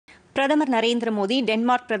பிரதமர் நரேந்திர மோடி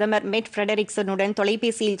டென்மார்க் பிரதமர் மெட் ஃபிரெடரிக்சனுடன்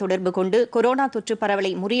தொலைபேசியில் தொடர்பு கொண்டு கொரோனா தொற்று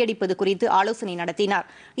பரவலை முறியடிப்பது குறித்து ஆலோசனை நடத்தினார்.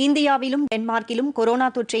 இந்தியாவிலும் டென்மார்க்கிலும் கொரோனா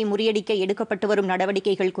தொற்றை முறியடிக்க எடுக்கப்பட்டு வரும்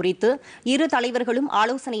நடவடிக்கைகள் குறித்து இரு தலைவர்களும்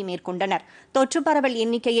ஆலோசனை மேற்கொண்டனர். தொற்று பரவல்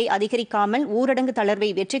எண்ணிக்கையை அதிகரிக்காமல் ஊரடங்கு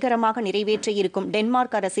தளர்வை வெற்றிகரமாக நிறைவேற்ற இருக்கும்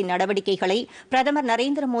டென்மார்க் அரசின் நடவடிக்கைகளை பிரதமர்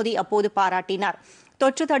நரேந்திர மோடி அப்போது பாராட்டினார்.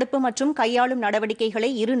 தொற்று தடுப்பு மற்றும் கையாளும் நடவடிக்கைகளை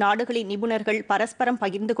இரு நாடுகளின் நிபுணர்கள் பரஸ்பரம்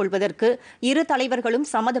பகிர்ந்து கொள்வதற்கு இரு தலைவர்களும்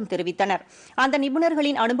சம்மதம் தெரிவித்தனர். அந்த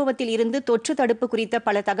நிபுணர்களின் அனுபவத்தில் இருந்து தொற்று தடுப்பு குறித்த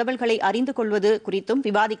பல தகவல்களை அறிந்து கொள்வது குறித்தும்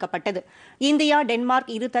விவாதிக்கப்பட்டது. இந்தியா டென்மார்க்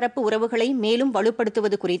இருதரப்பு உறவுகளை மேலும்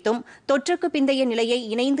வலுப்படுத்துவது குறித்தும் தொற்றுக்கு பிந்தைய நிலையை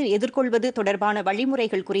இணைந்து எதிர்கொள்வது தொடர்பான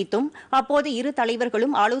வழிமுறைகள் குறித்தும் அப்போது இரு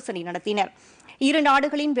தலைவர்களும் ஆலோசனை நடத்தினர். இரு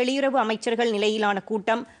நாடுகளின் வெளியுறவு அமைச்சர்கள் நிலையிலான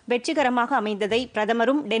கூட்டம் வெற்றிகரமாக அமைந்ததை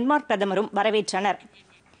பிரதமரும் டென்மார்க் பிரதமரும் வரவேற்றனர்.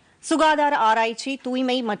 சுகாதார ஆராய்ச்சி,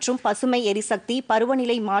 தூய்மை மற்றும் பசுமை எரிசக்தி,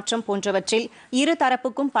 பருவநிலை மாற்றம் போன்றவற்றில் இரு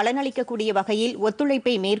தரப்புக்கும் பலனளிக்கக்கூடிய வகையில்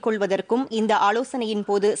ஒத்துழைப்பை மேற்கொள்வதற்கும் இந்த ஆலோசனையின்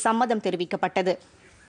போது சம்மதம் தெரிவிக்கப்பட்டது.